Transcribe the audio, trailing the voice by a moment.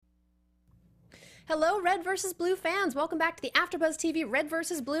Hello, Red vs. Blue fans. Welcome back to the AfterBuzz TV Red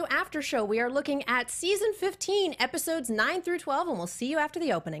vs. Blue After Show. We are looking at Season 15, Episodes 9 through 12, and we'll see you after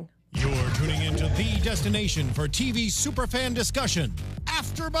the opening. You're tuning into the destination for TV superfan discussion,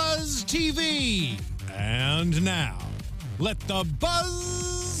 AfterBuzz TV. And now, let the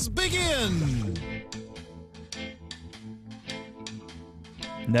buzz begin.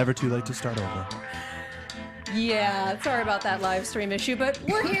 Never too late to start over. Yeah, sorry about that live stream issue, but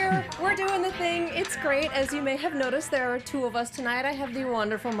we're here. We're doing the thing. It's great. As you may have noticed, there are two of us tonight. I have the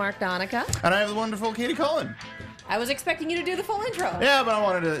wonderful Mark Donica. And I have the wonderful Katie Cullen. I was expecting you to do the full intro. Yeah, but I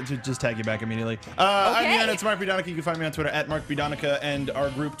wanted to just tag you back immediately. I'm Ian, it's Mark B. Donica. You can find me on Twitter at Mark B. Donica, and our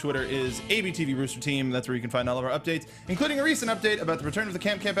group Twitter is ABTV Rooster Team. That's where you can find all of our updates, including a recent update about the return of the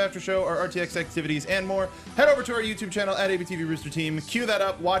Camp After Show, our RTX activities, and more. Head over to our YouTube channel at ABTV Rooster Team. Cue that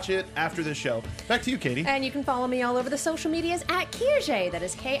up, watch it after this show. Back to you, Katie. And you can follow me all over the social medias at Kiaxet. That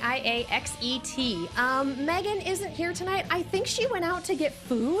is Kiaxet. Megan isn't here tonight. I think she went out to get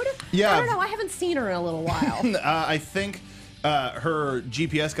food. Yeah. I don't know. I haven't seen her in a little while. I think her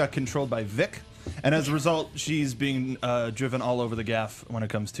GPS got controlled by Vic, and as a result, she's being driven all over the gaff when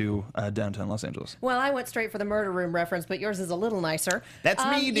it comes to downtown Los Angeles. Well, I went straight for the murder room reference, but yours is a little nicer. That's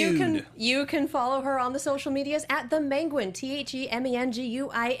me, dude. You can follow her on the social medias at The Menguin,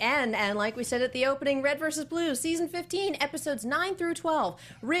 TheMenguin. And like we said at the opening, Red vs. Blue, Season 15, Episodes 9 through 12,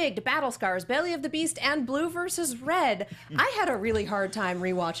 Rigged, Battle Scars, Belly of the Beast, and Blue vs. Red. I had a really hard time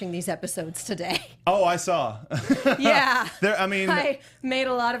rewatching these episodes today. Oh, I saw. Yeah. I made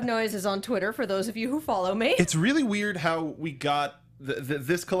a lot of noises on Twitter for those of you who follow me. It's really weird how we got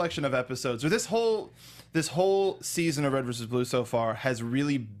this collection of episodes, or this whole season of Red vs. Blue so far has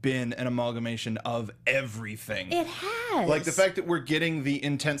really been an amalgamation of everything. It has. Like the fact that we're getting the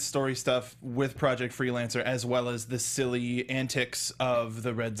intense story stuff with Project Freelancer, as well as the silly antics of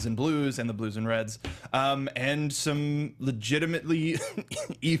the Reds and Blues and the Blues and Reds, and some legitimately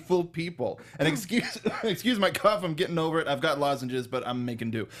evil people. And excuse my cough, I'm getting over it. I've got lozenges, but I'm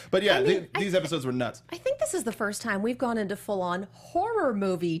making do. But yeah, these episodes were nuts. I think this is the first time we've gone into full-on horror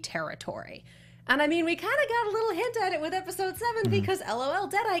movie territory. And I mean, we kind of got a little hint at it with episode 7 because LOL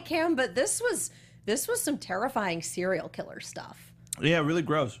Deadite Cam, but this was some terrifying serial killer stuff. Yeah, really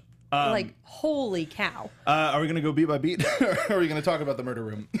gross. Like, holy cow. Are we going to go beat by beat, or are we going to talk about the murder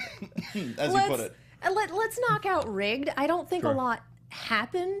room, as you put it? Let's knock out Rigged. I don't think Sure. a lot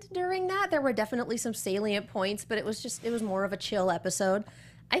happened during that. There were definitely some salient points, but it was more of a chill episode.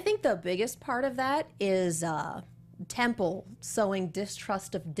 I think the biggest part of that is Temple sowing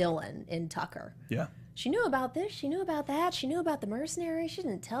distrust of Dylan in Tucker. Yeah. She knew about this, she knew about that, she knew about the mercenary, she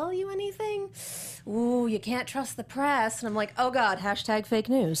didn't tell you anything. Ooh, you can't trust the press. And I'm like, oh God, hashtag fake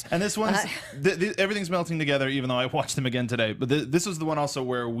news. And this one's, everything's melting together, even though I watched them again today. But this was the one also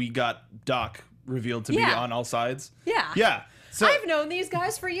where we got Doc revealed to be on all sides. Yeah. Yeah. So, I've known these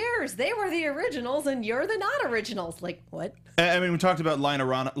guys for years. They were the originals, and you're the not originals. Like, what? I mean, we talked about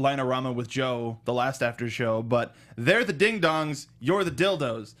Lina-Rama with Joe, the last after show, but they're the ding-dongs, you're the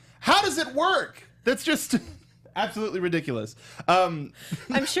dildos. How does it work? That's just absolutely ridiculous. I'm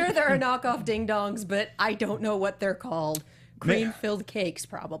sure there are knockoff ding-dongs, but I don't know what they're called. Cream-filled cakes,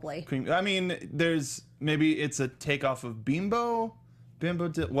 probably. I mean, maybe it's a takeoff of Bimbo,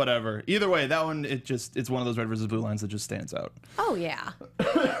 whatever. Either way, that one, it's one of those Red vs. Blue lines that just stands out. Oh, yeah.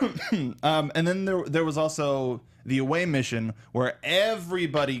 And then there was also the away mission where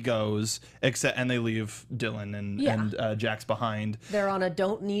everybody goes and they leave Dylan and Jax behind. They're on a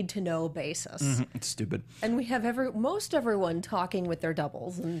don't need to know basis. It's stupid. And we have most everyone talking with their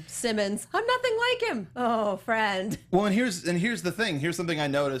doubles. And Simmons, I'm nothing like him. Oh, friend. Well, and here's the thing. Here's something I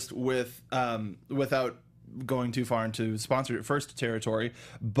noticed without going too far into sponsored first territory,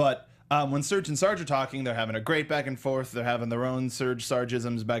 but when Surge and Sarge are talking, they're having a great back and forth. They're having their own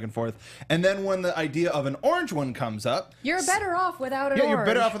Sargisms back and forth. And then when the idea of an orange one comes up, you're better off without an orange. Yeah, you're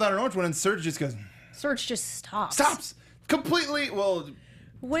better off without an orange one. And Surge just goes. Surge just stops. Stops completely. Well,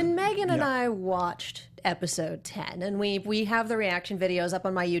 when Megan and I watched episode 10, and we have the reaction videos up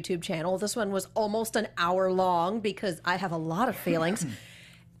on my YouTube channel. This one was almost an hour long because I have a lot of feelings.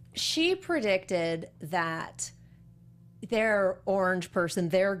 She predicted that their orange person,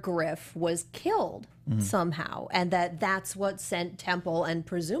 their Griff, was killed somehow, and that's what sent Temple and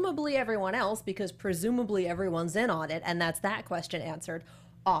presumably everyone else, because presumably everyone's in on it, and that's that question answered,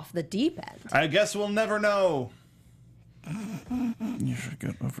 off the deep end. I guess we'll never know. You should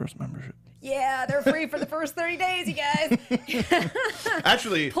get a first membership. Yeah, they're free for the first 30 days, you guys.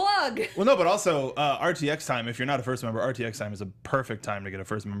 Actually, Plug. well, no, but also RTX time. If you're not a first member, RTX time is a perfect time to get a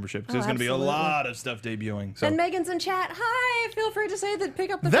first membership because there's going to be a absolutely. lot of stuff debuting. So. And Megan's in chat. Hi, feel free to say that.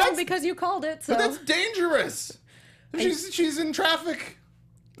 Pick up the That's- phone because you called it. So But that's dangerous. She's in traffic.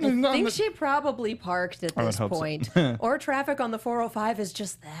 I think she probably parked at this hope so. point. Or traffic on the 405 is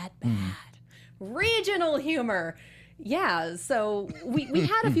just that bad. Regional humor. Yeah, so we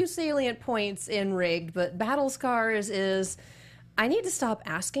had a few salient points in Rigged, but Battle Scars is I need to stop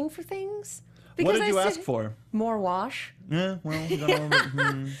asking for things. What did I you said- ask for? More wash. Yeah, well, you don't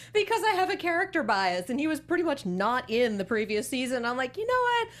know. Because I have a character bias, and he was pretty much not in the previous season. I'm like, you know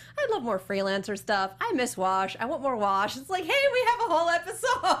what? I'd love more freelancer stuff. I miss Wash. I want more Wash. It's like, hey, we have a whole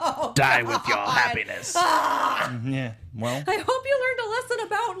episode. Die with your happiness. Yeah, well. I hope you learned a lesson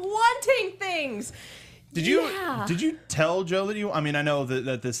about wanting things. Did you Yeah. did you tell Joe that you? I mean, I know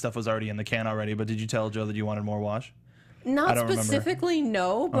that this stuff was already in the can already, but did you tell Joe that you wanted more Wash? I Not don't remember. specifically,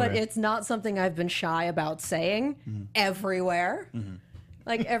 no, but Okay. it's not something I've been shy about saying everywhere.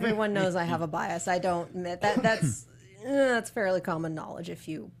 Like everyone knows I have a bias. I don't admit that. That's fairly common knowledge if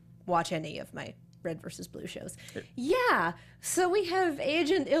you watch any of my Red versus Blue shows. Yeah. So we have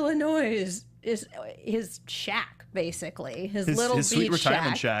Agent Illinois is his shack basically, his little his sweet beach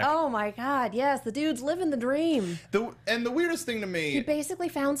retirement shack. Oh my God! Yes, the dude's living the dream. And the weirdest thing to me, He basically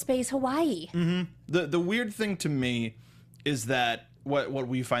found Space Hawaii. the weird thing to me is that what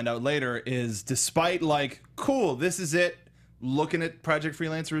we find out later is despite like, cool, this is it, looking at Project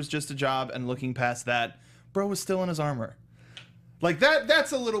Freelancer is just a job and looking past that, bro was still in his armor. Like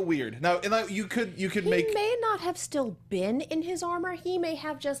that's a little weird. Now, and like, you could He make may not have still been in his armor. He may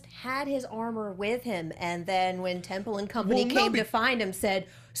have just had his armor with him, and then when Temple and Company Well, no, came to find him, said,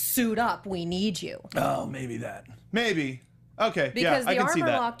 "Suit up, we need you." oh, maybe that. Maybe. Okay, Because yeah, I the can see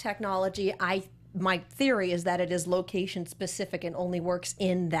armor that. lock technology, my theory is that it is location specific and only works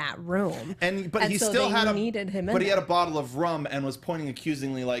in that room. But he so still they had needed him in But he there. had a bottle of rum and was pointing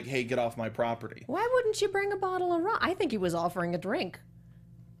accusingly like, "Hey, get off my property." Why wouldn't you bring a bottle of rum? I think he was offering a drink.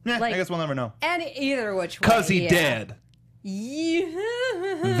 Yeah, Like- I guess we'll never know. And either which way. Cause he yeah. dead, Yeah.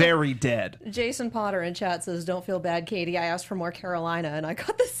 very dead. Jason Potter in chat says, "Don't feel bad, Katie. I asked for more Carolina, and I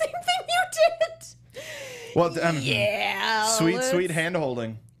got the same thing you did." Well, Yeah. sweet hand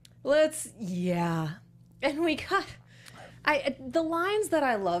holding. Yeah. And we got the lines that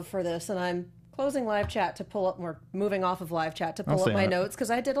I love for this, and I'm closing live chat to pull up, we're moving off of live chat to pull up stay my on it. notes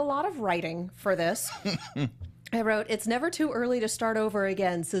because I did a lot of writing for this. I wrote, "It's never too early to start over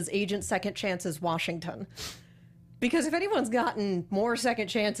again," says Agent Second Chances Washington. Because if anyone's gotten more second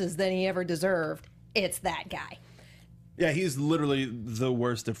chances than he ever deserved, it's that guy. Yeah, he's literally the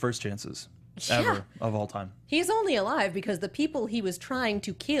worst at first chances ever of all time. He's only alive because the people he was trying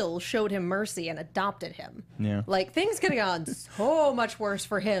to kill showed him mercy and adopted him. Yeah. Like, things could have gone so much worse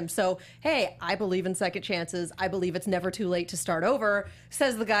for him. So, hey, I believe in second chances. I believe it's never too late to start over,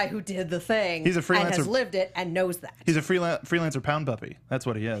 says the guy who did the thing. He's a freelancer. And has lived it and knows that. He's a freelancer pound puppy. That's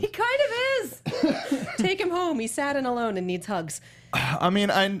what he is. He kind of is. Take him home. He's sad and alone and needs hugs. I mean,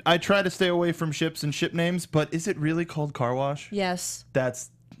 I try to stay away from ships and ship names, but is it really called Car Wash? Yes.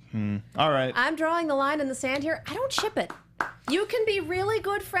 That's all right. I'm drawing the line in the sand here. I don't ship it. You can be really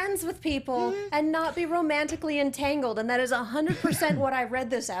good friends with people and not be romantically entangled, and that is 100% what I read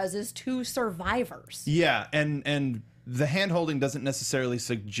this as, is two survivors. Yeah, and the hand holding doesn't necessarily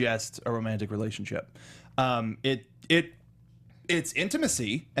suggest a romantic relationship. It's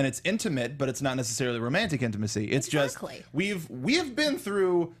intimacy and it's intimate, but it's not necessarily romantic intimacy. It's Exactly. just we have been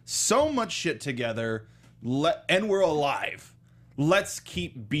through so much shit together, and we're alive. Let's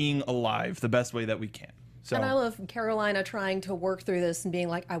keep being alive the best way that we can. So And I love Carolina trying to work through this and being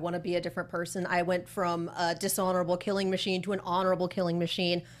like, I want to be a different person. I went from a dishonorable killing machine to an honorable killing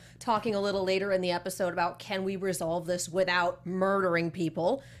machine. Talking a little later in the episode about, can we resolve this without murdering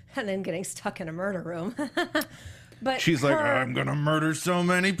people? And then getting stuck in a murder room. But she's like, I'm gonna murder so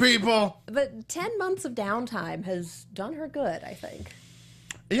many people. But 10 months of downtime has done her good, I think.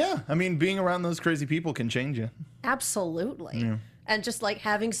 Yeah, I mean, being around those crazy people can change you. Absolutely. And just like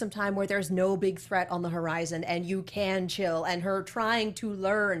having some time where there's no big threat on the horizon and you can chill, and her trying to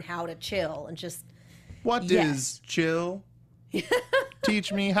learn how to chill and just, What is Yes. chill?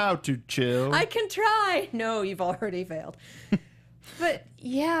 Teach me how to chill. I can try. No, you've already failed. But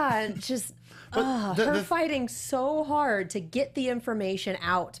yeah, just her fighting so hard to get the information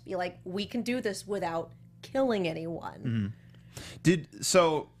out, to be like, we can do this without killing anyone. Didn't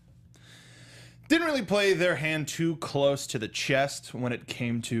really play their hand too close to the chest when it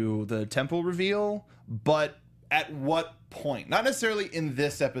came to the temple reveal, but at what point, not necessarily in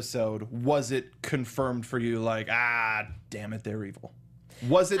this episode, was it confirmed for you like, damn it, they're evil?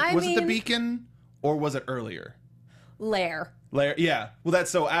 Was it the beacon or was it earlier? Lair, yeah. Well, that's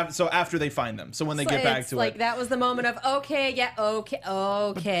so after they find them. So when they get back to like it, that was the moment of okay,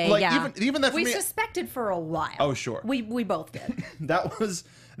 like, yeah. even that for we me, suspected for a while. Oh, sure. We both did. that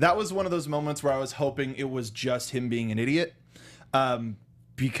was one of those moments where I was hoping it was just him being an idiot,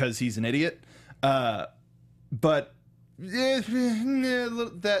 because he's an idiot. But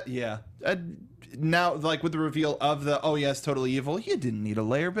now, like with the reveal of the totally evil, you didn't need a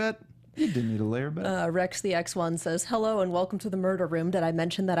layer bet. Rex the X1 says, hello and welcome to the murder room. Did I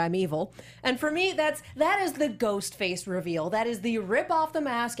mention that I'm evil? And for me, that is the ghost face reveal. That is the rip off the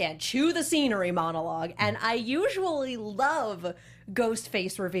mask and chew the scenery monologue. And I usually love ghost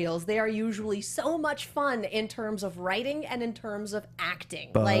face reveals. They are usually so much fun in terms of writing and in terms of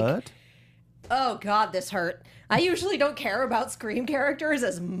acting. But... oh God, this hurt. I usually don't care about Scream characters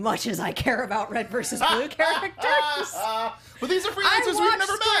as much as I care about Red versus Blue characters. Well, these are freelancers we've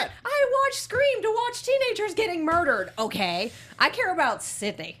never met. I watch Scream to watch teenagers getting murdered. Okay, I care about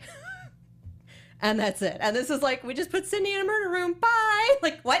Sydney. And that's it. And this is like, we just put Sydney in a murder room. Bye.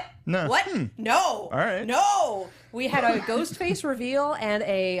 Like, what? No. What? No. All right. No. We had a ghost face reveal and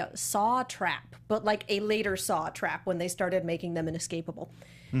a Saw trap, but like a later Saw trap when they started making them inescapable.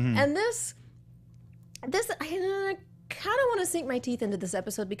 Mm-hmm. And this, I kind of want to sink my teeth into this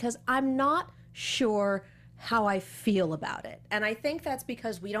episode because I'm not sure how I feel about it. And I think that's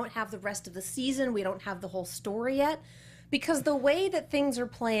because we don't have the rest of the season. We don't have the whole story yet. Because the way that things are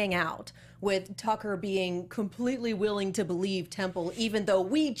playing out, with Tucker being completely willing to believe Temple, even though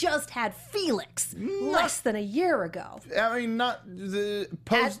we just had Felix less than a year ago. I mean, not the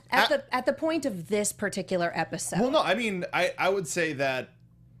post... At the point of this particular episode. Well, no, I mean, I would say that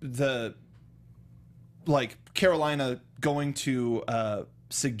Carolina going to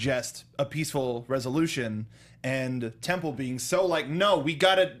suggest a peaceful resolution and Temple being so like, no,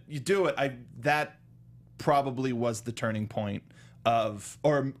 you do it. That probably was the turning point of,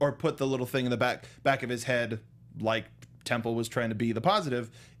 or put the little thing in the back of his head, like Temple was trying to be the positive.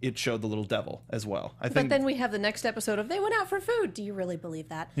 It showed the little devil as well. I think. But then we have the next episode of they went out for food. Do you really believe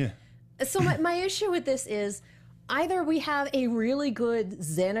that? Yeah. So my issue with this is either we have a really good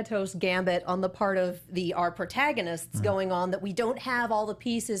Xanatos gambit on the part of our protagonists going on that we don't have all the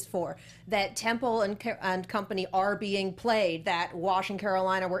pieces for, that Temple and company are being played, that Wash and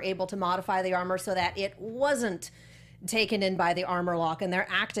Carolina were able to modify the armor so that it wasn't taken in by the armor lock and they're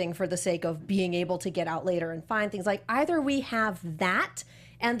acting for the sake of being able to get out later and find things. Like, either we have that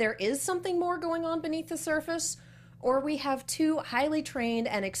and there is something more going on beneath the surface, or we have two highly trained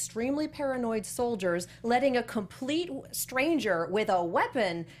and extremely paranoid soldiers letting a complete stranger with a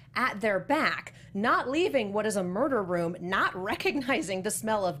weapon at their back, not leaving what is a murder room, not recognizing the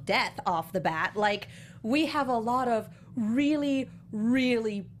smell of death off the bat. Like, we have a lot of really,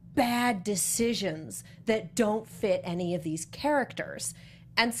 really bad decisions that don't fit any of these characters.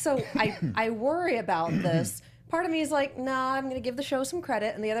 And so I worry about this. Part of me is like, nah, I'm going to give the show some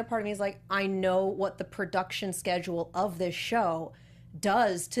credit. And the other part of me is like, I know what the production schedule of this show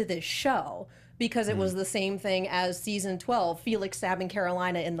does to this show. Because it was the same thing as season 12, Felix stabbing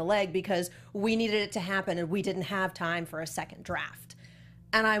Carolina in the leg because we needed it to happen and we didn't have time for a second draft.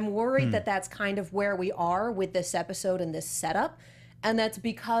 And I'm worried that that's kind of where we are with this episode and this setup. And that's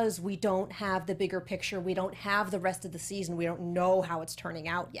because we don't have the bigger picture. We don't have the rest of the season. We don't know how it's turning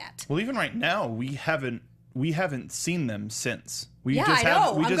out yet. Well, even right now, we haven't seen them since. I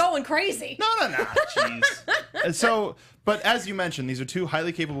know. I'm going crazy. No. Jeez. So, but as you mentioned, these are two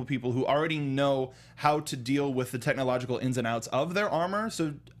highly capable people who already know how to deal with the technological ins and outs of their armor.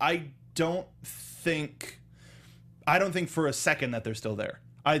 So I don't think for a second that they're still there.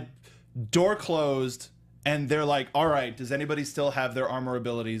 Door closed, and they're like, all right, does anybody still have their armor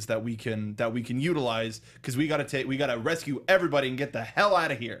abilities that we can utilize? Because we gotta rescue everybody and get the hell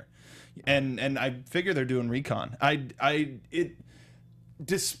out of here. And I figure they're doing recon.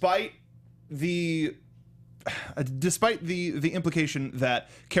 Despite the implication that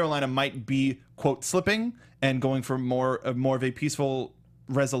Carolina might be, quote, slipping and going for more of a peaceful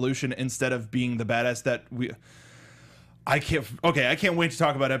resolution instead of being the badass that I can't wait to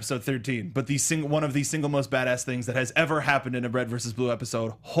talk about episode 13, but one of the single most badass things that has ever happened in a Red versus Blue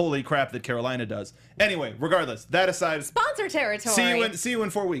episode. Holy crap, that Carolina does. Anyway, regardless, that aside, sponsor territory. See you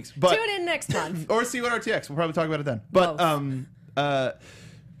in 4 weeks. But tune in next month. Or see you at RTX. We'll probably talk about it then. But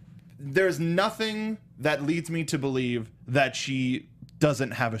there's nothing that leads me to believe that she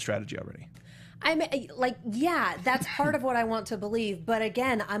doesn't have a strategy already. I'm like, yeah, that's part of what I want to believe. But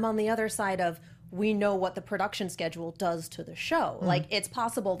again, I'm on the other side of, we know what the production schedule does to the show. Like, it's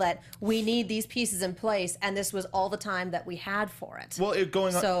possible that we need these pieces in place, and this was all the time that we had for it. Well,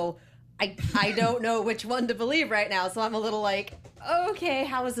 So I don't know which one to believe right now, so I'm a little like, okay,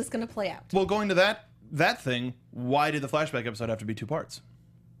 how is this going to play out? Well, going to that thing, why did the flashback episode have to be 2 parts?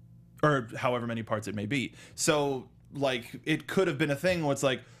 Or however many parts it may be. So, like, it could have been a thing where it's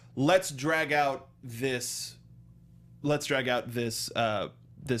like, let's drag out this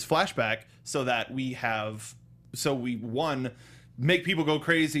flashback so that we make people go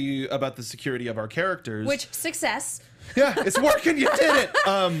crazy about the security of our characters. Which, success. Yeah, it's working. You did it.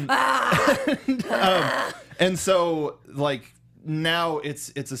 And so, like, now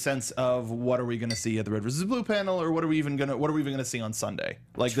it's a sense of what are we going to see at the Red versus Blue panel, or what are we even gonna see on Sunday,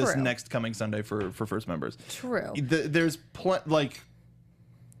 like this next coming Sunday for first members. True. There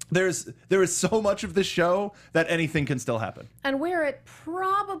is so much of the show that anything can still happen. And we're at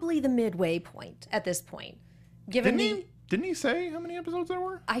probably the midway point at this point. Given Didn't he say how many episodes there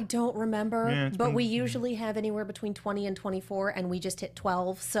were? I don't remember, but we usually have anywhere between 20 and 24, and we just hit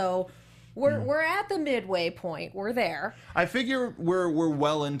 12. So we're at the midway point. We're there. I figure we're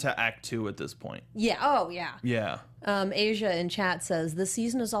well into Act 2 at this point. Yeah. Oh, yeah. Yeah. Asia in chat says, this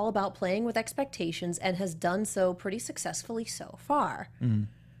season is all about playing with expectations and has done so pretty successfully so far.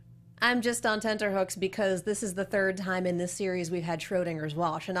 I'm just on tenterhooks because this is the 3rd time in this series we've had Schrodinger's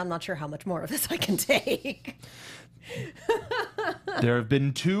wash, and I'm not sure how much more of this I can take. There have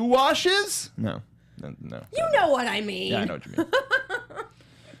been 2 washes? No. You know what I mean. Yeah, I know what you mean.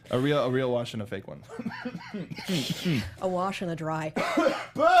 A real wash and a fake one. A wash and a dry.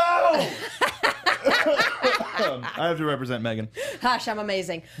 I have to represent Megan. Hush, I'm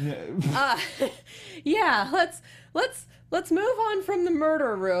amazing. Yeah, let's move on from the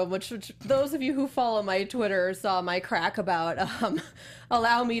murder room, which those of you who follow my Twitter saw my crack about.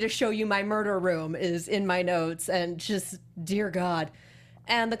 Allow me to show you my murder room is in my notes, and just, dear God.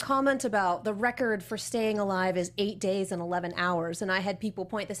 And the comment about the record for staying alive is 8 days and 11 hours. And I had people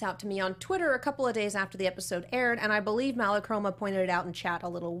point this out to me on Twitter a couple of days after the episode aired, and I believe Malachroma pointed it out in chat a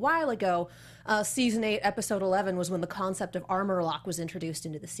little while ago. Season 8, episode 11 was when the concept of armor lock was introduced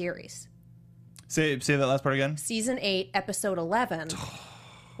into the series. Say that last part again. Season 8, episode 11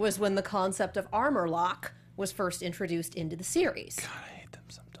 was when the concept of armor lock was first introduced into the series. God, I hate them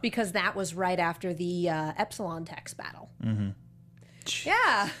sometimes. Because that was right after the Epsilon Tex battle. Mm-hmm.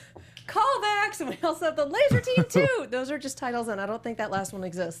 Yeah. Callbacks, and we also have the Laser Team 2. Those are just titles, and I don't think that last one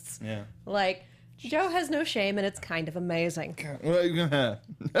exists. Yeah. Like, Joe has no shame, and it's kind of amazing.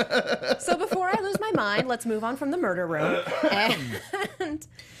 So before I lose my mind, let's move on from the murder room and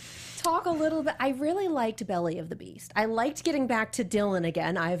talk a little bit. I really liked Belly of the Beast. I liked getting back to Dylan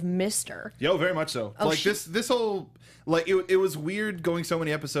again. I've missed her. Yo, very much so. Oh, like this whole, like, it was weird going so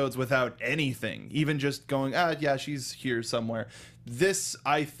many episodes without anything, even just going, yeah, she's here somewhere. This,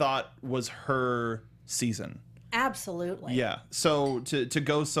 I thought, was her season. Absolutely. Yeah. So to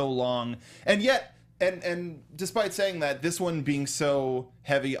go so long, and yet, and despite saying that, this one being so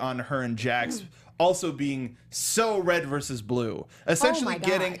heavy on her and Jax, also being so Red versus Blue, essentially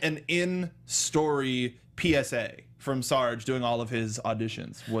getting an in-story PSA from Sarge doing all of his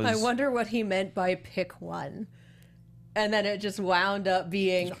auditions. I wonder what he meant by pick one. And then it just wound up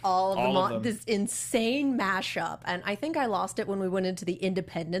being all of them. This insane mashup. And I think I lost it when we went into the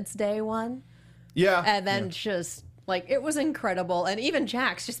Independence Day one. Yeah. And then just, like, it was incredible. And even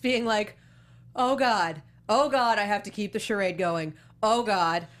Jax just being like, oh, God, I have to keep the charade going. Oh,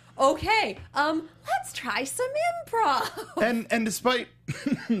 God. Okay, let's try some improv. And despite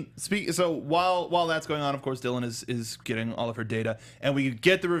so while that's going on, of course, Dylan is getting all of her data, and we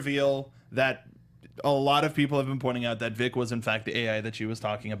get the reveal that a lot of people have been pointing out that Vic was in fact the AI that she was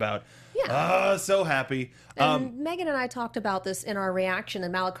talking about. Yeah. So happy. And Megan and I talked about this in our reaction,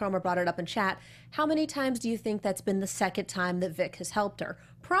 and Malachroma brought it up in chat. How many times do you think that's been the second time that Vic has helped her?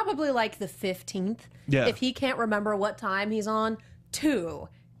 Probably like the 15th. Yeah. If he can't remember what time he's on, 2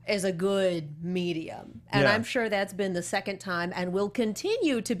 is a good medium. And I'm sure that's been the second time and will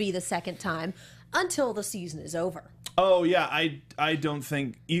continue to be the second time until the season is over. Oh yeah, I don't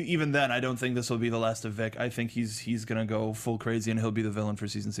think even then I don't think this will be the last of Vic. I think he's gonna go full crazy and he'll be the villain for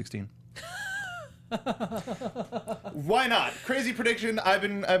season 16. Why not? Crazy prediction. I've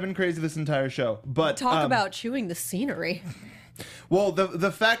been crazy this entire show. But talk about chewing the scenery. Well,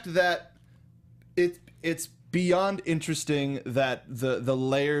 the fact that it's beyond interesting that the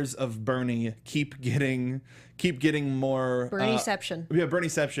layers of Bernie keep getting more Bernieception. Yeah,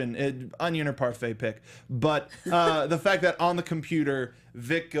 Bernieception, onion or parfait pick. But the fact that on the computer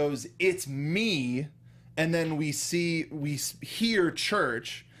Vic goes, "It's me," and then we hear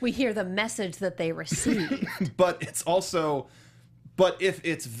Church. We hear the message that they receive. But it's also, but if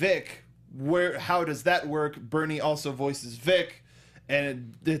it's Vic, how does that work? Bernie also voices Vic,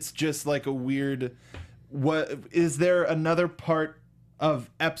 and it's just like a weird. What is there another part of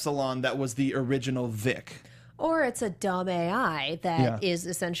Epsilon that was the original Vic? Or it's a dumb AI that is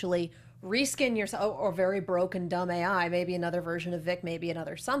essentially reskin yourself, or very broken dumb AI, maybe another version of Vic, maybe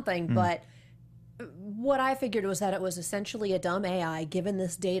another something. But what I figured was that it was essentially a dumb AI given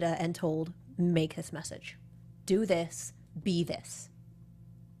this data and told, make this message. Do this, be this.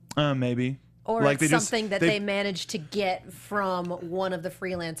 Maybe. Or like it's something that they managed to get from one of the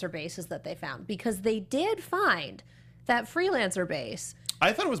freelancer bases that they found. Because they did find that freelancer base.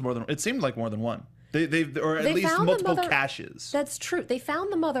 I thought it was more than, it seemed like more than one. Or at least multiple caches. That's true. They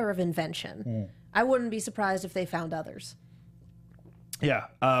found the mother of invention. I wouldn't be surprised if they found others. Yeah.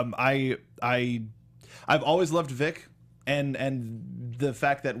 I've always loved Vic, and the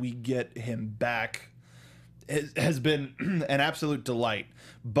fact that we get him back has been an absolute delight.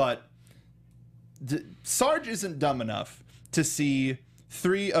 But Sarge isn't dumb enough to see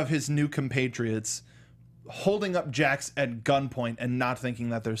 3 of his new compatriots holding up Jax at gunpoint and not thinking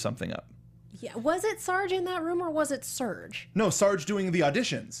that there's something up. Yeah, was it Sarge in that room or was it Surge? No, Sarge doing the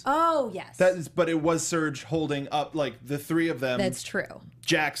auditions. Oh, yes. But it was Surge holding up, like, the 3 of them. That's true.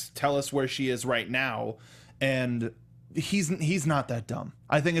 Jax, tell us where she is right now, and he's not that dumb.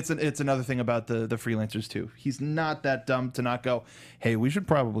 I think it's another thing about the freelancers too. He's not that dumb to not go, hey, we should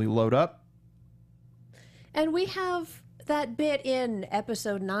probably load up. And we have that bit in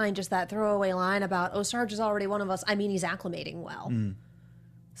episode 9, just that throwaway line about, oh, Sarge is already one of us. I mean, he's acclimating well.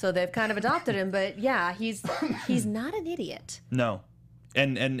 So they've kind of adopted him, but yeah, he's not an idiot. No.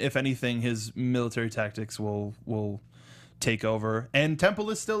 And if anything, his military tactics will take over. And Temple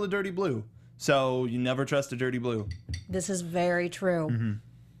is still a dirty blue. So you never trust a dirty blue. This is very true.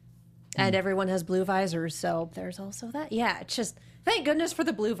 And everyone has blue visors, so there's also that. Yeah, it's just, thank goodness for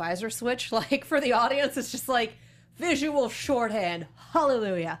the blue visor switch. Like, for the audience, it's just like visual shorthand.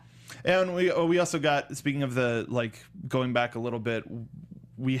 Hallelujah. And we also got, speaking of the, like, going back a little bit,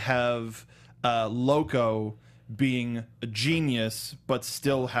 we have Loco being a genius, but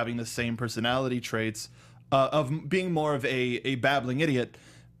still having the same personality traits of being more of a babbling idiot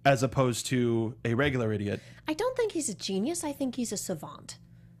as opposed to a regular idiot. I don't think he's a genius. I think he's a savant.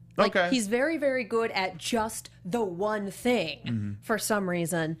 Like, he's very, very good at just the one thing for some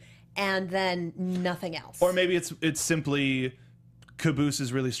reason, and then nothing else. Or maybe it's simply Caboose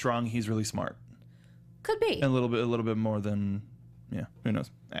is really strong, he's really smart. Could be. And a little bit more than, yeah, who knows?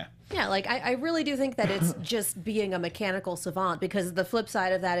 Yeah, like, I really do think that it's just being a mechanical savant, because the flip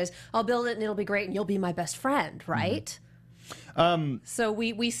side of that is, I'll build it and it'll be great and you'll be my best friend, right? So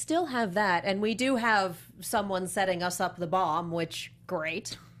we still have that, and we do have someone setting us up the bomb, which,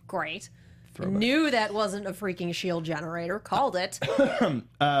 great. Knew that wasn't a freaking shield generator. Called it.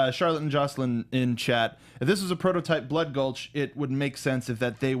 Charlotte and Jocelyn in chat. If this was a prototype Blood Gulch, it would make sense if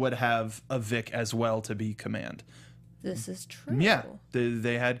that they would have a Vic as well to be command. This is true. Yeah,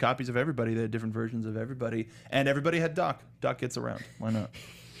 they had copies of everybody. They had different versions of everybody, and everybody had Doc. Doc gets around. Why not?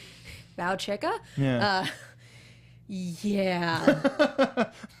 Val Chica? Yeah. Yeah.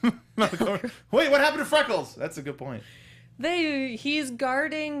 Wait, what happened to Freckles? That's a good point. He's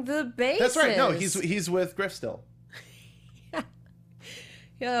guarding the bases. That's right. No, he's with Griff still.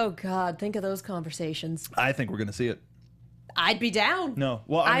 Oh God, think of those conversations. I think we're gonna see it. I'd be down. No,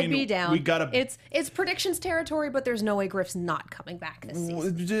 well, I I'd mean, be down. We gotta. It's predictions territory, but there's no way Griff's not coming back this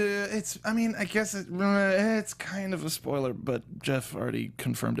season. It's. I mean, I guess it's kind of a spoiler, but Jeff already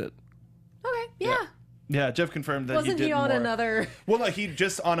confirmed it. Okay. Yeah. Yeah, Jeff confirmed that Wasn't he did he on more. another? Well, like he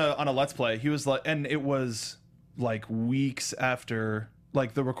just on a Let's Play. He was like, and it was like weeks after,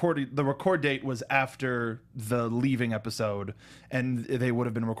 like the record date was after the leaving episode, and they would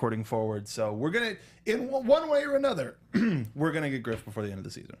have been recording forward. So we're gonna, in one way or another, we're gonna get Griff before the end of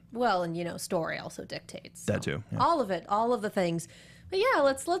the season. Well, and story also dictates. So. That too. Yeah. All of it, all of the things. But yeah,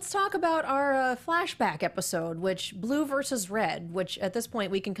 let's talk about our flashback episode, which Blue versus Red, which at this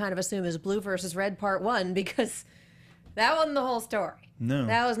point we can kind of assume is Blue versus Red Part 1, because that wasn't the whole story. No.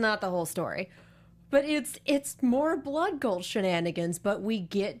 That was not the whole story. But it's more Blood Gulch shenanigans, but we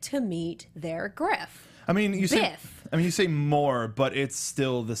get to meet their Griff. I mean, you say Biff. you say more, but it's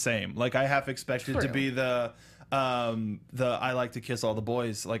still the same. Like I half expected to True. be the I like to kiss all the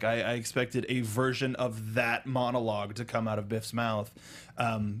boys. Like I expected a version of that monologue to come out of Biff's mouth.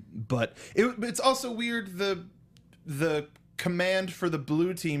 But it's also weird. The command for the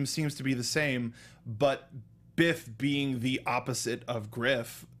blue team seems to be the same, but Biff being the opposite of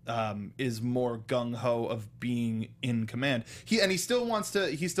Griff, is more gung ho of being in command. He still wants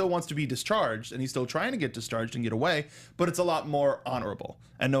to be discharged, and he's still trying to get discharged and get away. But it's a lot more honorable.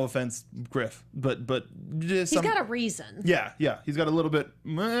 And no offense, Griff, but He's got a reason. Yeah, he's got a little bit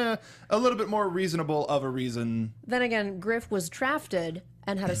more reasonable of a reason. Then again, Griff was drafted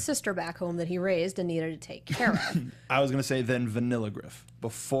and had a sister back home that he raised and needed to take care of. I was gonna say then Vanilla Griff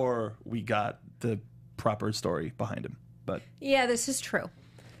before we got the proper story behind him, but yeah, this is true.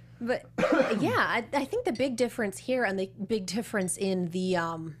 But yeah, I think the big difference here and the big difference in the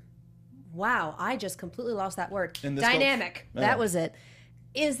wow, I just completely lost that word. Dynamic. That was it.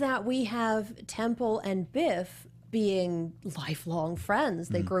 Is that we have Temple and Biff being lifelong friends.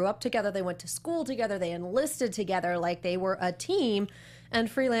 They grew up together, they went to school together, they enlisted together like they were a team, and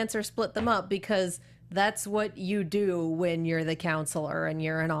Freelancer split them up because that's what you do when you're the counselor and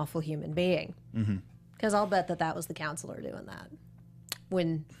you're an awful human being. Because I'll bet that was the counselor doing that.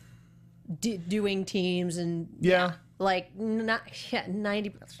 When doing teams and like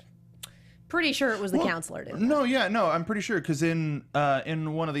 90. Pretty sure it was the counselor doing that. I'm pretty sure because in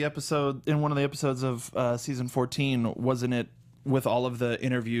one of the episodes of season 14, wasn't it with all of the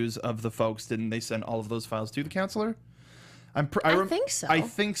interviews of the folks? Didn't they send all of those files to the counselor? I think so. I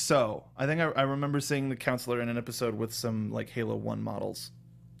think so. I think I remember seeing the counselor in an episode with some like Halo 1 models.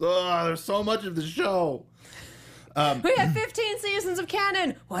 Ugh, there's so much of the show. We have 15 seasons of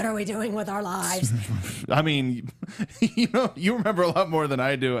canon. What are we doing with our lives? I mean, you remember a lot more than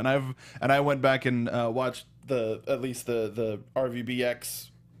I do, and I went back and watched at least the RVBX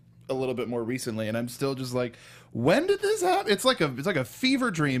a little bit more recently, and I'm still just like, when did this happen? It's like a fever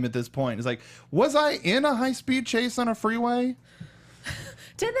dream at this point. It's like, was I in a high-speed chase on a freeway?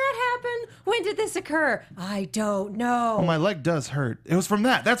 Did that happen? When did this occur? I don't know. Oh, my leg does hurt. It was from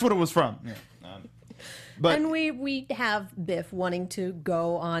that. That's what it was from. Yeah. But, and we have Biff wanting to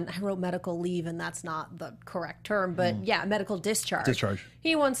go on, I wrote medical leave, and that's not the correct term, but yeah, medical discharge.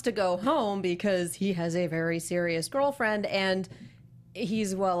 He wants to go home because he has a very serious girlfriend, and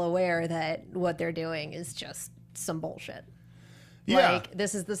he's well aware that what they're doing is just some bullshit. Yeah. Like,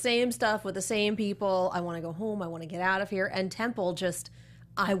 this is the same stuff with the same people. I want to go home. I want to get out of here. And Temple just,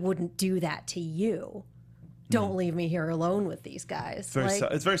 I wouldn't do that to you. Don't leave me here alone with these guys.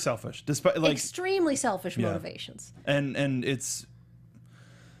 It's very selfish, despite extremely selfish motivations. And it's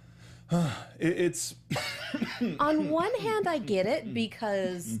on one hand, I get it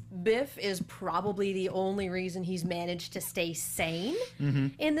because Biff is probably the only reason he's managed to stay sane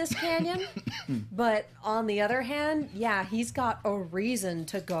in this canyon. But on the other hand, yeah, he's got a reason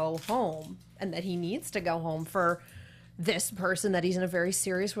to go home, and that he needs to go home for this person that he's in a very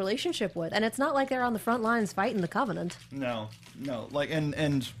serious relationship with. And it's not like they're on the front lines fighting the Covenant. No. Like,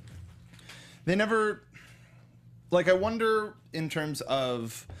 and they never, like, I wonder in terms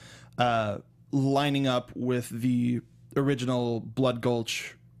of lining up with the original Blood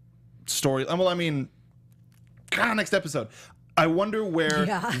Gulch story. Well, I mean, next episode. I wonder where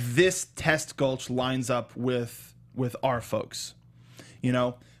this test gulch lines up with our folks, you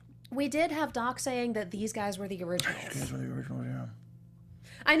know? We did have Doc saying that these guys were the originals. These guys were the originals, yeah.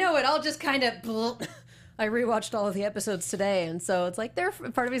 I know, it all just kind of... I rewatched all of the episodes today, and so it's like,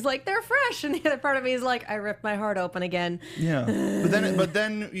 part of me's like, they're fresh, and the other part of me is like, I ripped my heart open again. Yeah. But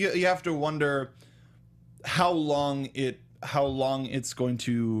then you have to wonder how long it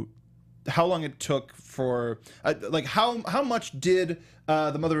took for... like, how much did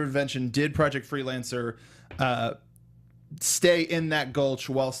the Mother of Invention, did Project Freelancer... stay in that gulch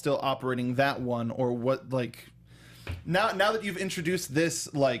while still operating that one, or what? Like, now that you've introduced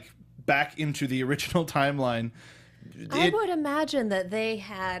this, like, back into the original timeline, I would imagine that they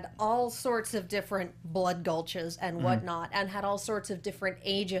had all sorts of different blood gulches and whatnot, and had all sorts of different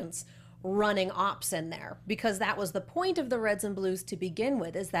agents running ops in there, because that was the point of the Reds and Blues to begin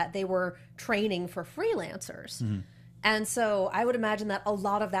with, is that they were training for freelancers. And so I would imagine that a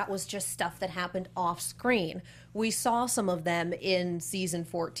lot of that was just stuff that happened off screen. We saw some of them in season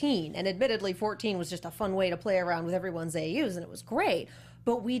 14, and admittedly 14 was just a fun way to play around with everyone's AUs, and it was great.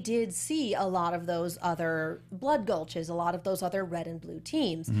 But we did see a lot of those other blood gulches, a lot of those other red and blue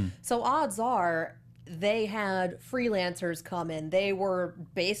teams. So odds are they had freelancers come in. They were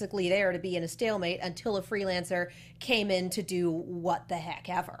basically there to be in a stalemate until a freelancer came in to do what the heck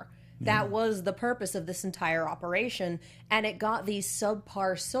ever. That was the purpose of this entire operation, and it got these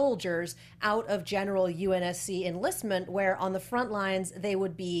subpar soldiers out of general UNSC enlistment, where on the front lines they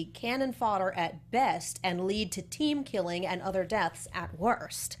would be cannon fodder at best and lead to team killing and other deaths at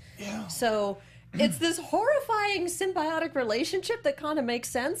worst. So it's this horrifying symbiotic relationship that kind of makes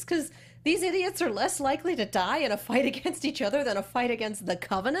sense, because these idiots are less likely to die in a fight against each other than a fight against the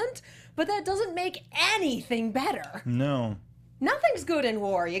Covenant, but that doesn't make anything better. No. Nothing's good in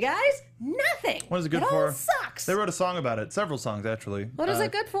war, you guys. Nothing. What is it good it for? All sucks. They wrote a song about it. Several songs, actually. What is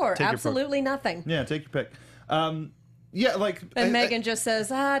it good for? Absolutely nothing. Yeah, take your pick. Yeah, like... And Megan just says,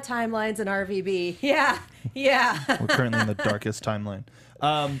 timelines and RVB. Yeah. We're currently in the darkest timeline.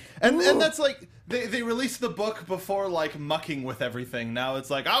 And that's like... They released the book before, like, mucking with everything. Now it's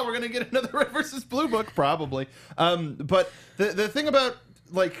like, we're going to get another Red versus Blue book, probably. But the thing about,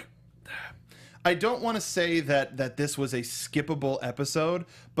 like... I don't want to say that this was a skippable episode,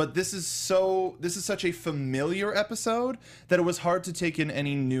 but this is such a familiar episode that it was hard to take in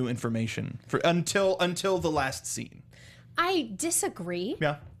any new information until the last scene. I disagree.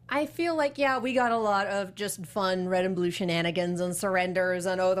 Yeah. I feel like, we got a lot of just fun red and blue shenanigans and surrenders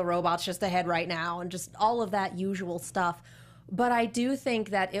and, the robot's just ahead right now and just all of that usual stuff. But I do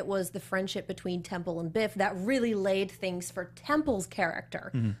think that it was the friendship between Temple and Biff that really laid things for Temple's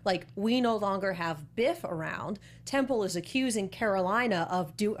character. Mm-hmm. Like, we no longer have Biff around. Temple is accusing Carolina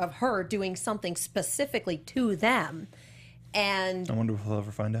of her doing something specifically to them. And I wonder if we'll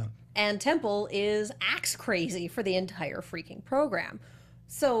ever find out. And Temple is axe crazy for the entire freaking program.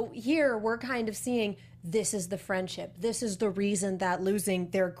 So here we're kind of seeing this is the friendship. This is the reason that losing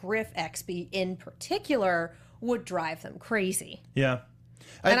their Griff XP in particular would drive them crazy. Yeah.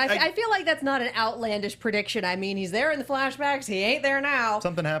 I feel like that's not an outlandish prediction. I mean, he's there in the flashbacks. He ain't there now.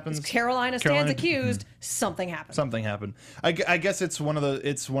 Something happens. Carolina stands accused. Something happened. Something happened. I guess it's one of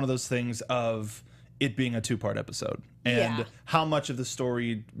those things of it being a 2-part episode. And how much of the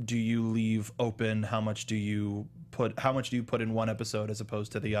story do you leave open? How much do you put in one episode as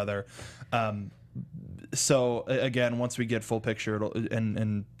opposed to the other? So again, once we get full picture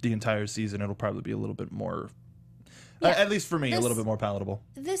and the entire season, it'll probably be a little bit more, at least for me, a little bit more palatable.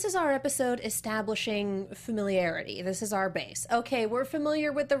 This is our episode establishing familiarity. This is our base. Okay, we're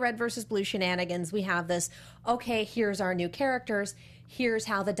familiar with the Red versus Blue shenanigans. We have this. Okay, here's our new characters. Here's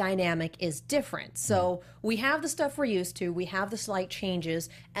how the dynamic is different. So we have the stuff we're used to. We have the slight changes,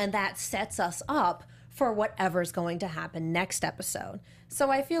 and that sets us up for whatever's going to happen next episode. So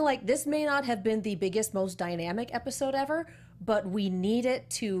I feel like this may not have been the biggest, most dynamic episode ever, but we need it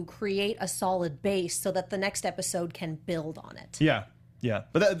to create a solid base so that the next episode can build on it. Yeah.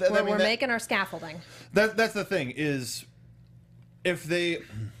 But we're making our scaffolding. That's the thing is, if they,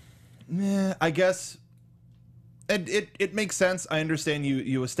 I guess, it makes sense. I understand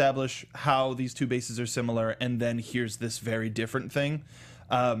you establish how these two bases are similar, and then here's this very different thing.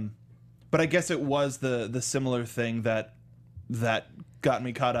 But I guess it was the similar thing that got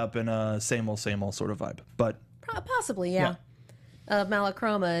me caught up in a same old sort of vibe. But possibly, yeah.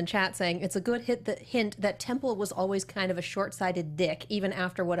 Malachroma in chat saying it's a good hint that Temple was always kind of a short-sighted dick, even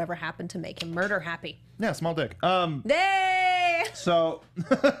after whatever happened to make him murder happy. Yeah, small dick. Yay! So,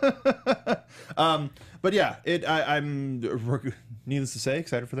 but yeah, I'm needless to say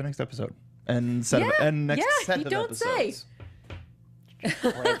excited for the next episode and set of episodes. Say.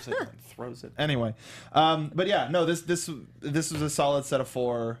 Grabs it and throws it. Anyway, but yeah, no, this was a solid set of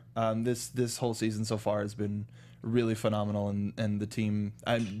 4. This whole season so far has been really phenomenal, and the team,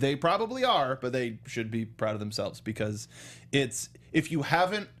 they probably are, but they should be proud of themselves, because it's if you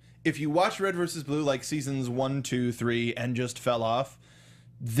watch Red versus Blue like seasons 1, 2, 3 and just fell off,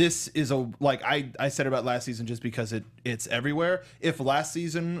 this is I said about last season just because it's everywhere. If last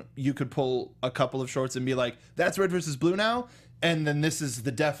season you could pull a couple of shorts and be like, that's Red versus Blue now, and then this is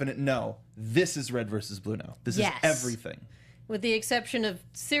the definite no, this is Red versus Blue now. This is everything. With the exception of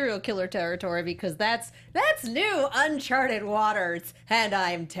serial killer territory, because that's new uncharted waters, and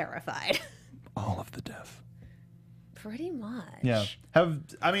I'm terrified. All of the death. Pretty much. Yeah.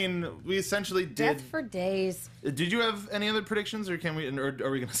 We essentially did. Death for days. Did you have any other predictions, or are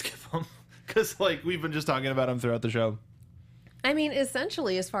we going to skip them? Because we've been just talking about them throughout the show. I mean,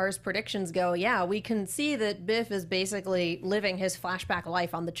 essentially, as far as predictions go, yeah, we can see that Biff is basically living his flashback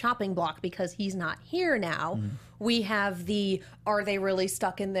life on the chopping block because he's not here now. Mm. We have are they really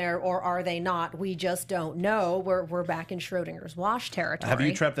stuck in there or are they not? We just don't know. We're back in Schrodinger's wash territory. Have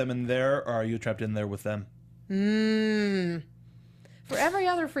you trapped them in there, or are you trapped in there with them? For every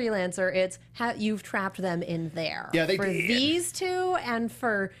other freelancer, it's you've trapped them in there. Yeah, for did. These two, and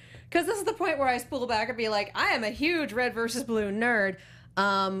for... Because this is the point where I spool back and be like, I am a huge Red versus Blue nerd.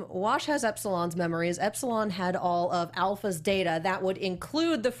 Wash has Epsilon's memories. Epsilon had all of Alpha's data. That would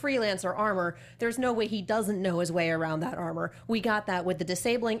include the Freelancer armor. There's no way he doesn't know his way around that armor. We got that with the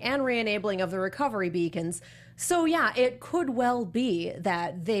disabling and re-enabling of the recovery beacons. So yeah, it could well be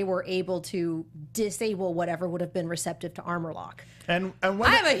that they were able to disable whatever would have been receptive to armor lock. And when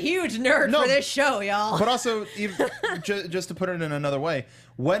I'm a huge nerd for this show, y'all. But also, just to put it in another way,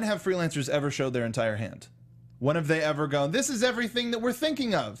 when have freelancers ever showed their entire hand? When have they ever gone, this is everything that we're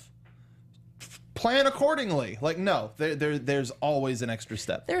thinking of? Plan accordingly. Like, no, there's always an extra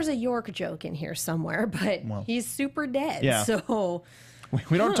step. There's a York joke in here somewhere, but he's super dead. Yeah. So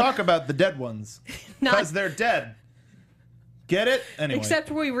we don't talk about the dead ones because they're dead. Get it? Anyway. Except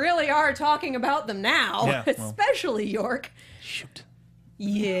we really are talking about them now, Yeah, especially York. Shoot.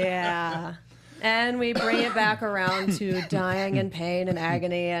 Yeah. And we bring it back around to dying and pain and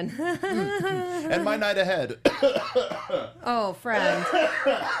agony and and my night ahead. Oh, friend.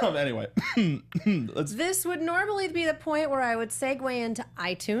 Anyway, This would normally be the point where I would segue into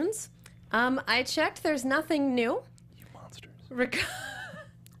iTunes. I checked. There's nothing new. You monsters.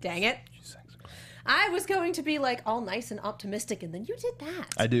 Dang it. I was going to be like all nice and optimistic, and then you did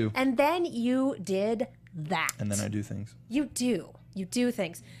that. I do. And then you did that. And then I do things. You do. You do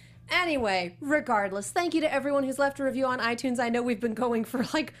things. Anyway, regardless, thank you to everyone who's left a review on iTunes. I know we've been going for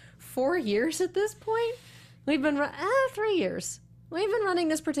like 4 years at this point. We've been 3 years. We've been running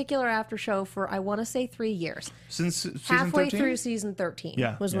this particular after show for, I want to say, 3 years. Since season Halfway 13? through season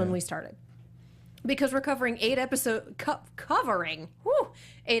 13 was when we started. Because we're covering 8 episodes, covering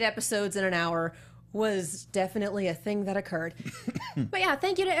 8 episodes in an hour was definitely a thing that occurred. But yeah,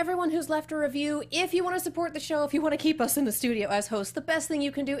 thank you to everyone who's left a review. If you want to support the show, if you want to keep us in the studio as hosts, the best thing you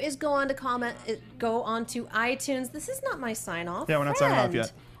can do is go on to iTunes. This is not my sign off. Yeah, we're not signing off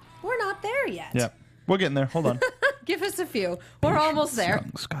yet. We're not there yet. Yeah, we're getting there. Hold on. Give us a few. We're almost there.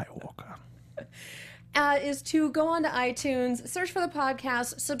 Young Skywalker. Is to go on to iTunes, search for the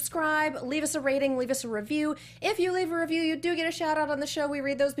podcast, subscribe, leave us a rating, leave us a review. If you leave a review, you do get a shout out on the show. We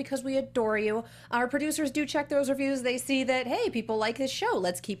read those because we adore you. Our producers do check those reviews. They see that, hey, people like this show.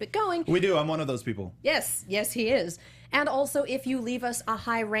 Let's keep it going. We do. I'm one of those people. Yes, he is. And also, if you leave us a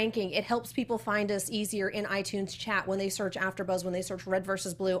high ranking, it helps people find us easier in iTunes chat when they search AfterBuzz, when they search Red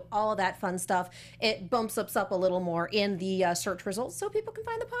versus Blue, all of that fun stuff. It bumps us up a little more in the search results so people can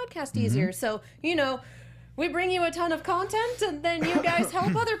find the podcast easier. So, we bring you a ton of content, and then you guys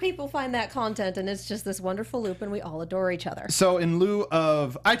help other people find that content, and it's just this wonderful loop, and we all adore each other. So in lieu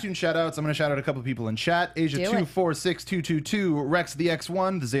of iTunes shout-outs, I'm going to shout out a couple of people in chat. Asia246222, Rex the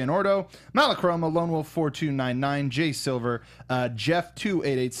X1, the Xeanordo, Malachroma, Lone Wolf 4299, Jay Silver, Jeff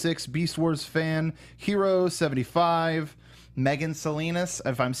 2886, Beast Wars fan, Hero 75, Megan Salinas,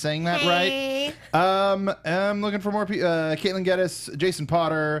 if I'm saying that right. I'm looking for more people. Caitlin Geddes, Jason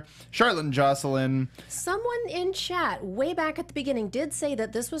Potter, Charlotte and Jocelyn. Someone in chat way back at the beginning did say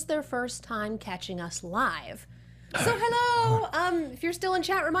that this was their first time catching us live. So hello. If you're still in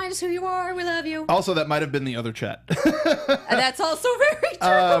chat, remind us who you are. We love you. Also, that might have been the other chat. That's also very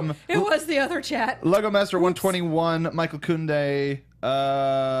true. It was the other chat. Lego Master 121, Michael Kunde,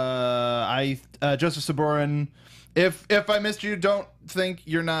 Joseph Saborin. If I missed you, don't think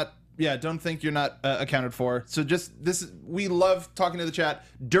you're not accounted for. So we love talking to the chat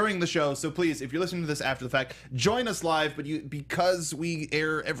during the show. So please, if you're listening to this after the fact, join us live. But because we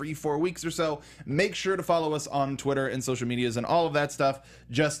air every 4 weeks or so, make sure to follow us on Twitter and social medias and all of that stuff,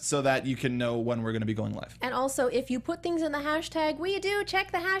 just so that you can know when we're going to be going live. And also, if you put things in the hashtag, we do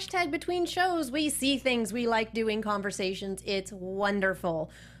check the hashtag between shows. We see things. We like doing conversations. It's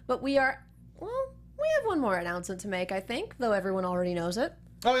wonderful. But we have one more announcement to make, I think, though everyone already knows it.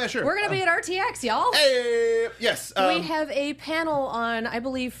 Oh, yeah, sure. We're going to be at RTX, y'all. Hey! Yes. We have a panel on, I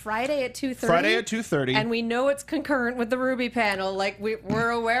believe, Friday at 2:30. Friday at 2:30. And we know it's concurrent with the Ruby panel. Like,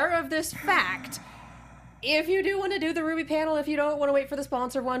 we're aware of this fact. If you do want to do the Ruby panel, if you don't want to wait for the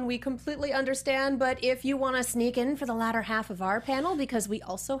sponsor one, we completely understand. But if you want to sneak in for the latter half of our panel, because we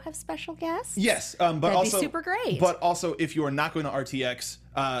also have special guests, yes, but that'd also be super great. But also, if you are not going to RTX,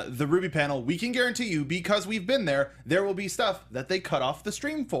 the Ruby panel, we can guarantee you, because we've been there will be stuff that they cut off the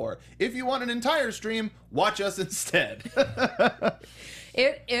stream for. If you want an entire stream, watch us instead.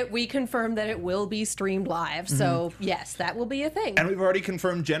 We confirmed that it will be streamed live, so yes, that will be a thing. And we've already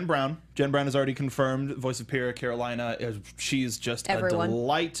confirmed Jen Brown. Jen Brown is already confirmed. Voice of Pyrrha, Carolina. She's just Everyone. A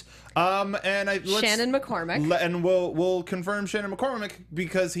delight. Shannon McCormick. And we'll confirm Shannon McCormick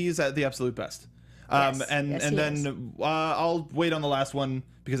because he's at the absolute best. Yes, and then I'll wait on the last one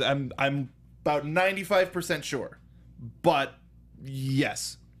because I'm about 95% sure. But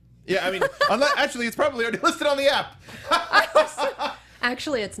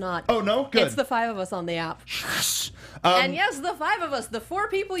Actually, it's not. Oh, no? Good. It's the 5 of us on the app. And yes, the 5 of us, the 4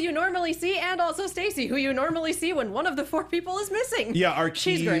 people you normally see, and also Stacy, who you normally see when one of the 4 people is missing. Yeah, our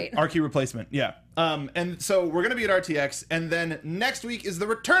key, She's great. Our key replacement. Yeah. And so we're going to be at RTX, and then next week is the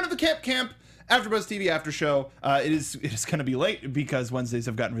return of the Camp AfterBuzz TV after show. It is going to be late because Wednesdays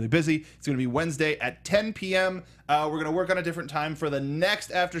have gotten really busy. It's going to be Wednesday at 10 p.m. We're going to work on a different time for the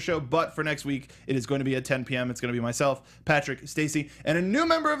next after show, but for next week, it is going to be at 10 p.m. It's going to be myself, Patrick, Stacy, and a new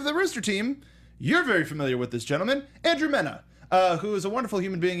member of the Rooster Team. You're very familiar with this gentleman, Andrew Mena, who is a wonderful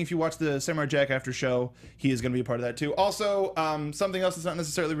human being. If you watch the Samurai Jack after show, he is going to be a part of that too. Also, something else that's not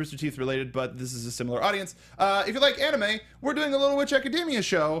necessarily Rooster Teeth related, but this is a similar audience. If you like anime, we're doing a Little Witch Academia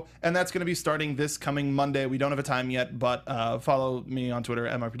show, and that's going to be starting this coming Monday. We don't have a time yet, but follow me on Twitter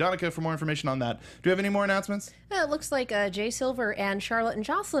at @MarkBedonica for more information on that. Do you have any more announcements? It looks like Jay Silver and Charlotte and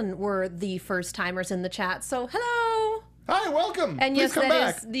Jocelyn were the first timers in the chat, so hello! Hi, welcome. And Please yes, come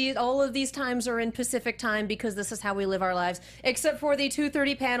back. all of these times are in Pacific time because this is how we live our lives, except for the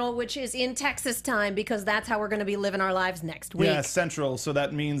 2:30 panel, which is in Texas time because that's how we're going to be living our lives next week. Yeah, Central. So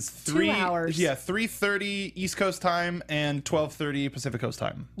that means 2 hours. Yeah, 3:30 East Coast time and 12:30 Pacific Coast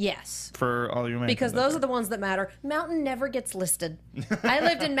time. Yes. For all your Because those are the ones that matter. Mountain never gets listed. I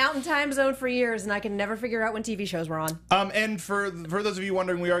lived in Mountain time zone for years, and I can never figure out when TV shows were on. And for those of you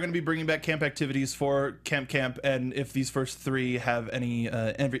wondering, we are going to be bringing back camp activities for Camp, and if these first 3 have any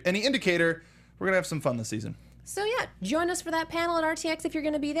indicator, we're going to have some fun this season. So yeah, join us for that panel at RTX if you're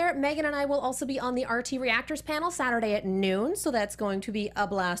going to be there. Megan and I will also be on the RT Reactors panel Saturday at noon, so that's going to be a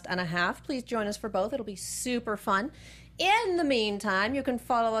blast and a half. Please join us for both. It'll be super fun. In the meantime, you can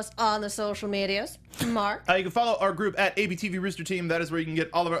follow us on the social medias. Mark? You can follow our group at ABTV Rooster Team. That is where you can get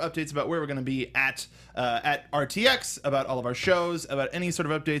all of our updates about where we're going to be at RTX, about all of our shows, about any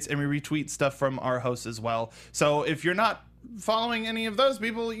sort of updates, and we retweet stuff from our hosts as well. So if you're not following any of those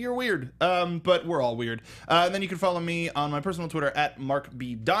people, you're weird. But we're all weird. And then you can follow me on my personal Twitter at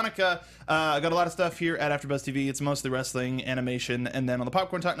MarkBedonica. I got a lot of stuff here at AfterBuzz TV. It's mostly wrestling, animation, and then on the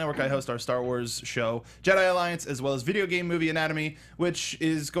Popcorn Talk Network, I host our Star Wars show, Jedi Alliance, as well as Video Game Movie Anatomy, which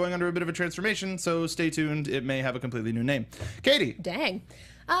is going under a bit of a transformation, so stay tuned. It may have a completely new name. Katie. Dang.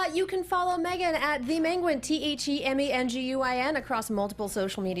 You can follow Megan at The Menguin, TheMenguin, across multiple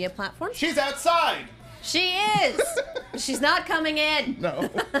social media platforms. She's outside! She is! She's not coming in. No.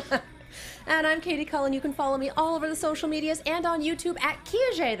 And I'm Katie Cullen. You can follow me all over the social medias and on YouTube at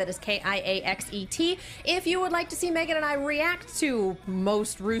Kiaxet. That is Kiaxet. If you would like to see Megan and I react to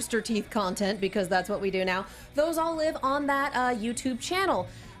most Rooster Teeth content, because that's what we do now, those all live on that YouTube channel.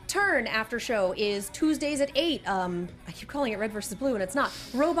 Turn after show is Tuesdays at 8. I keep calling it Red vs. Blue, and it's not.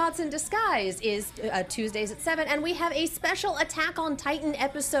 Robots in Disguise is Tuesdays at 7. And we have a special Attack on Titan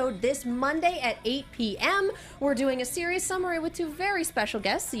episode this Monday at 8 p.m. We're doing a series summary with 2 very special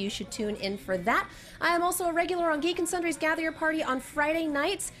guests, so you should tune in for that. I am also a regular on Geek and Sundry's Gather Your Party on Friday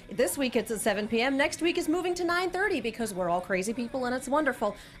nights. This week it's at 7 p.m. Next week is moving to 9:30 because we're all crazy people and it's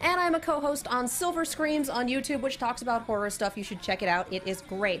wonderful. And I'm a co-host on Silver Screams on YouTube, which talks about horror stuff. You should check it out. It is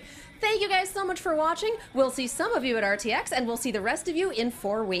great. Thank you guys so much for watching. We'll see some of you at RTX, and we'll see the rest of you in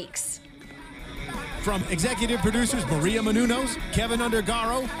 4 weeks. From executive producers Maria Menounos, Kevin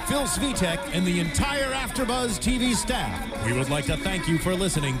Undergaro, Phil Svitek, and the entire AfterBuzz TV staff, we would like to thank you for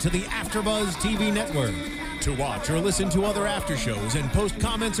listening to the AfterBuzz TV network. To watch or listen to other after shows and post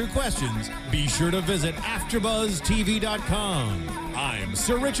comments or questions, be sure to visit AfterBuzzTV.com. I'm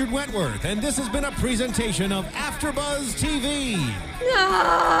Sir Richard Wentworth, and this has been a presentation of AfterBuzz TV.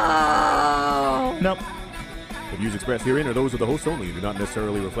 No! Nope. The views expressed herein are those of the hosts only and do not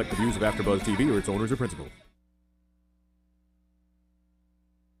necessarily reflect the views of AfterBuzz TV or its owners or principals.